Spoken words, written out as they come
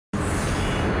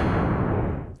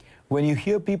When you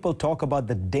hear people talk about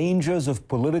the dangers of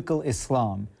political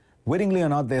Islam, wittingly or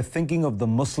not, they're thinking of the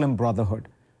Muslim Brotherhood.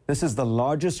 This is the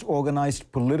largest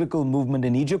organized political movement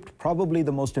in Egypt, probably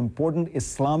the most important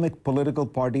Islamic political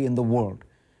party in the world.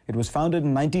 It was founded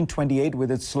in 1928 with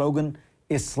its slogan,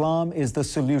 "Islam is the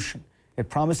solution." It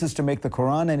promises to make the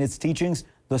Quran and its teachings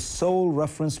the sole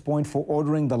reference point for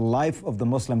ordering the life of the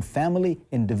Muslim family,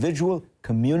 individual,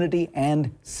 community,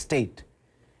 and state.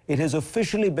 It has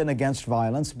officially been against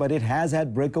violence, but it has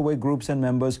had breakaway groups and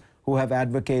members who have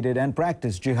advocated and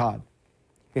practiced jihad.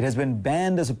 It has been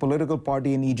banned as a political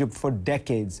party in Egypt for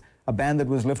decades, a ban that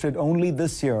was lifted only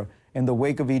this year in the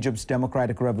wake of Egypt's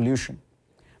democratic revolution.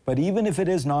 But even if it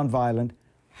is nonviolent,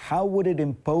 how would it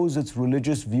impose its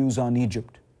religious views on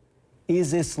Egypt?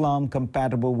 Is Islam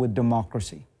compatible with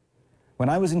democracy? When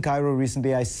I was in Cairo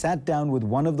recently, I sat down with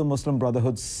one of the Muslim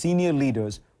Brotherhood's senior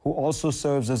leaders who also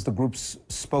serves as the group's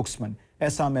spokesman,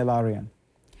 Essam El-Erian.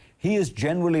 He is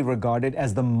generally regarded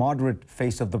as the moderate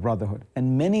face of the Brotherhood,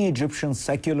 and many Egyptian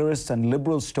secularists and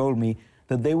liberals told me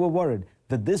that they were worried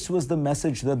that this was the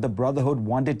message that the Brotherhood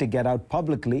wanted to get out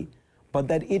publicly, but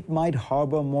that it might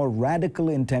harbor more radical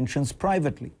intentions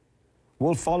privately.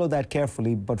 We'll follow that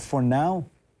carefully, but for now,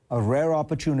 a rare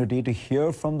opportunity to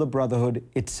hear from the Brotherhood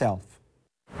itself.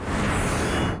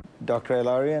 Dr.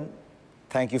 El-Erian,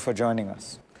 thank you for joining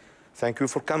us. Thank you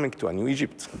for coming to A New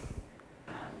Egypt.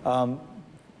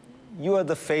 You are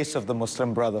the face of the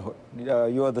Muslim Brotherhood.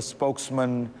 You are the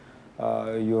spokesman.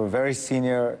 You are very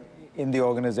senior in the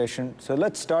organization. So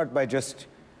let's start by just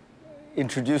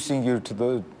introducing you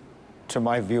to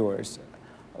my viewers.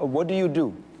 What do you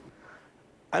do?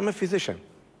 I'm a physician,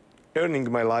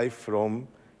 earning my life from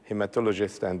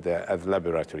hematologist and as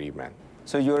laboratory man.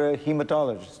 So you're a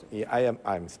hematologist? Yeah,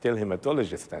 I'm still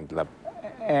hematologist and lab.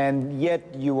 And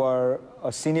yet you are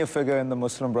a senior figure in the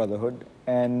Muslim Brotherhood,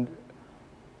 and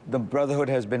the Brotherhood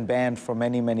has been banned for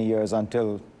many, many years,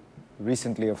 until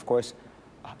recently, of course.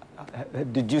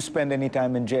 Did you spend any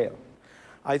time in jail?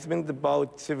 I spent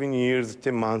about 7 years,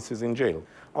 10 months in jail.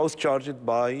 I was charged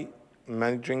by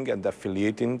managing and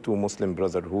affiliating to Muslim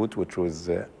Brotherhood, which was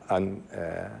an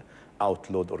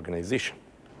outlawed organization.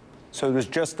 So it was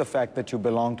just the fact that you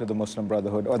belonged to the Muslim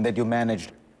Brotherhood, or that you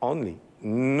managed? Only.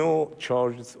 No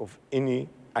charges of any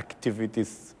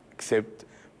activities except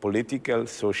political,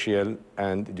 social,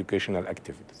 and educational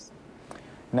activities.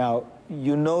 Now,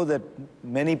 you know that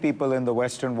many people in the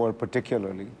Western world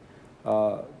particularly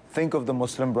think of the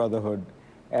Muslim Brotherhood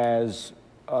as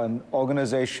an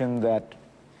organization that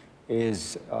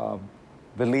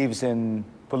believes in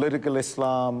political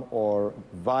Islam or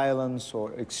violence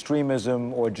or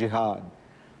extremism or jihad.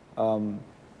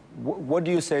 What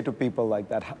do you say to people like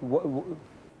that?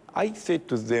 I say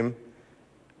to them,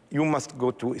 you must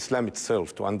go to Islam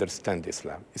itself to understand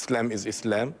Islam. Islam is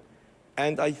Islam,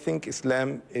 and I think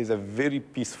Islam is a very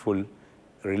peaceful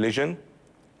religion.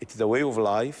 It is a way of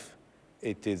life.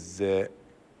 It is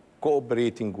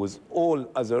cooperating with all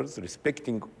others,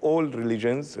 respecting all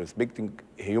religions, respecting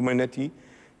humanity,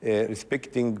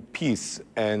 respecting peace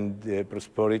and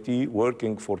prosperity,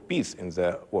 working for peace in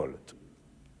the world.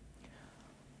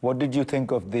 What did you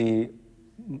think of the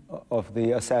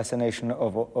assassination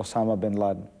of Osama bin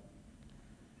Laden?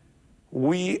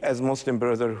 We, as Muslim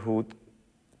Brotherhood,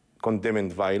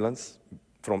 condemned violence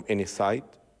from any side.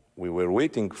 We were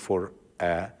waiting for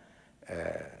a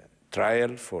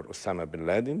trial for Osama bin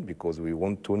Laden because we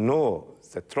want to know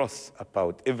the truth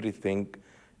about everything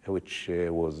which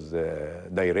was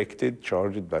directed,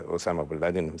 charged by Osama bin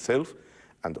Laden himself.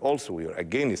 And also we are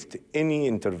against any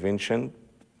intervention,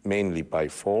 mainly by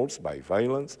force, by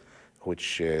violence,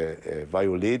 which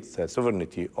violates the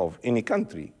sovereignty of any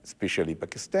country, especially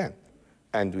Pakistan.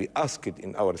 And we asked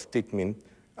in our statement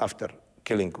after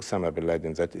killing Osama bin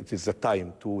Laden that it is the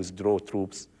time to withdraw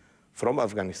troops from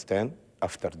Afghanistan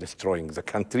after destroying the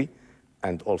country,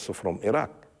 and also from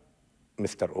Iraq.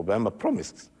 Mr. Obama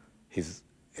promised his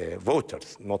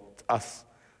voters, not us,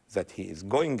 that he is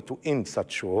going to end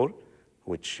such war,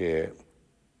 which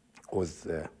was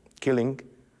killing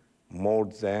more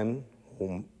than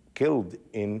whom killed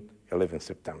in 11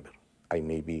 September.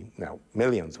 Maybe now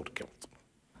millions were killed.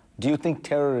 Do you think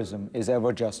terrorism is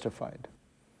ever justified?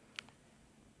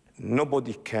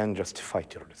 Nobody can justify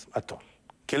terrorism at all.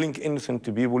 Killing innocent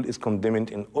people is condemned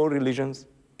in all religions,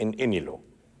 in any law.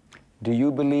 Do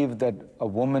you believe that a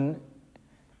woman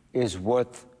is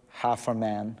worth half a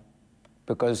man?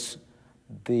 Because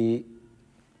the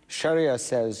Sharia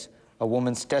says a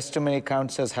woman's testimony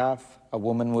counts as half, a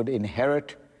woman would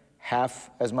inherit half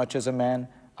as much as a man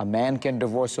can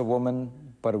divorce a woman,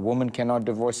 but a woman cannot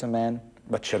divorce a man.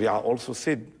 But Sharia also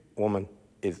said woman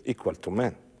is equal to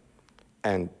man.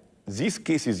 And these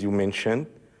cases you mentioned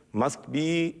must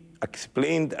be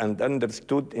explained and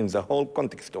understood in the whole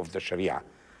context of the Sharia.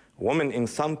 Women in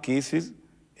some cases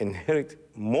inherit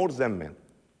more than men,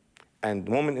 and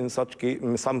women in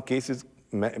some cases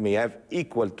may have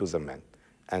equal to the men,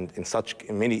 and in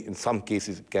some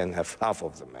cases can have half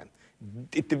of the men.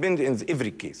 It depends in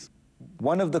every case.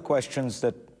 One of the questions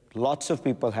that lots of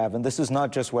people have, and this is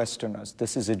not just Westerners,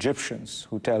 this is Egyptians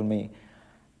who tell me,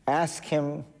 ask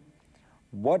him,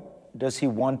 what does he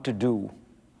want to do?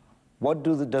 What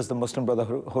does the Muslim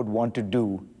Brotherhood want to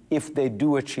do if they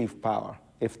do achieve power,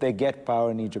 if they get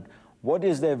power in Egypt? What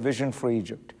is their vision for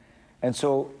Egypt? And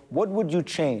so what would you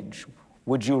change?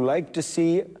 Would you like to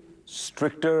see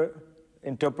stricter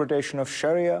interpretation of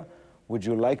Sharia? Would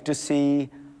you like to see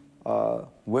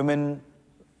women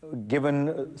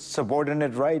given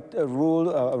subordinate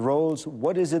roles?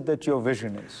 What is it that your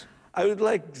vision is? I would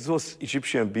like those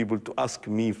Egyptian people to ask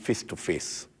me face to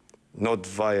face, not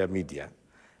via media.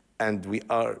 And we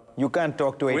are... You can't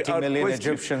talk to 80 million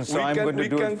Egyptians, so I'm going to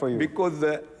do it for you. Because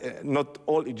not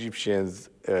all Egyptians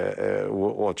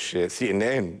watch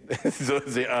CNN, so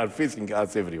they are facing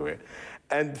us everywhere.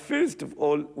 And first of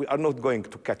all, we are not going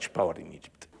to catch power in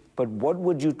Egypt. But what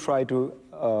would you try to,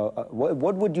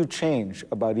 what would you change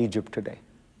about Egypt today?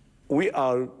 We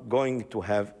are going to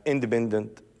have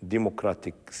independent,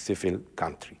 democratic, civil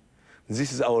country.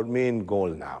 This is our main goal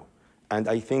now. And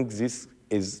I think this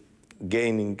is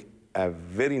gaining a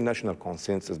very national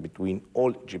consensus between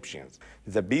all Egyptians.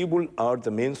 The people are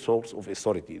the main source of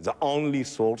authority. The only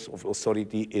source of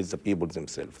authority is the people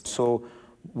themselves. So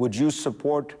would you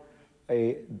support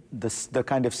the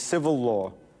kind of civil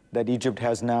law that Egypt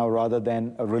has now rather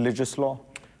than a religious law?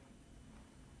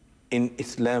 In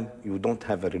Islam, you don't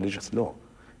have a religious law.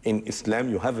 In Islam,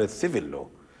 you have a civil law.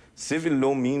 Civil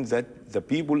law means that the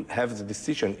people have the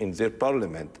decision in their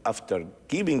parliament after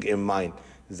keeping in mind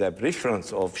the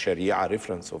reference of Sharia,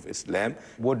 reference of Islam.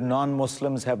 Would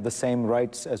non-Muslims have the same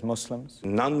rights as Muslims?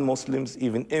 Non-Muslims,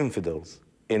 even infidels,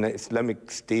 in an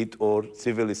Islamic state or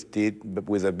civil state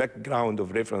with a background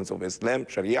of reference of Islam,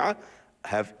 Sharia,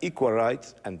 have equal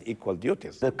rights and equal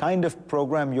duties. The kind of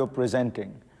program you're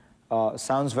presenting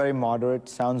sounds very moderate,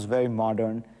 sounds very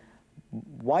modern.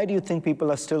 Why do you think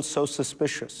people are still so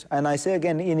suspicious? And I say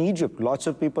again, in Egypt, lots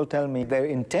of people tell me their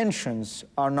intentions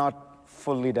are not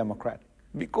fully democratic.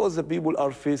 Because the people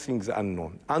are facing the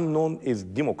unknown. Unknown is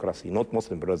democracy, not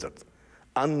Muslim Brothers.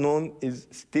 Unknown is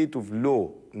state of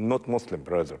law, not Muslim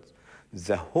Brothers.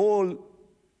 The whole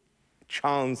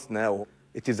chance now,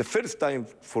 it is the first time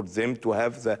for them to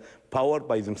have the power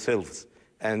by themselves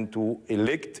and to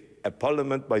elect a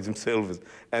parliament by themselves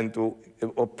and to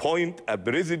appoint a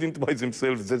president by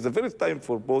themselves. It's the first time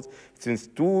for both since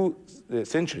 2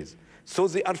 centuries. So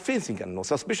they are facing unknown.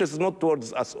 Suspicious is not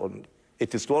towards us only.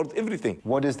 It is towards everything.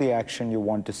 What is the action you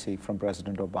want to see from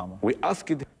President Obama? We ask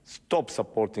it, stop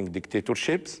supporting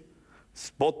dictatorships,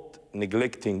 stop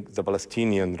neglecting the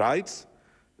Palestinian rights,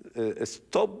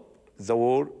 stop the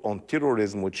war on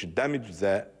terrorism which damaged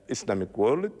the Islamic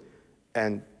world,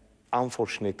 and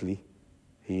unfortunately,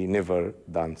 he never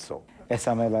done so.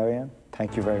 Essam El-Erian,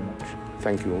 thank you very much.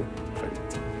 Thank you.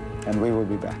 And we will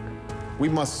be back. We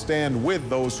must stand with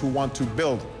those who want to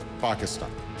build Pakistan.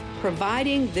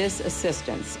 Providing this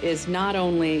assistance is not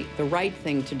only the right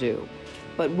thing to do,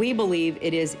 but we believe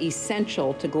it is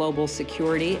essential to global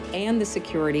security and the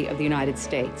security of the United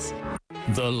States.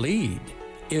 The Lead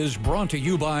is brought to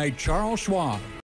you by Charles Schwab.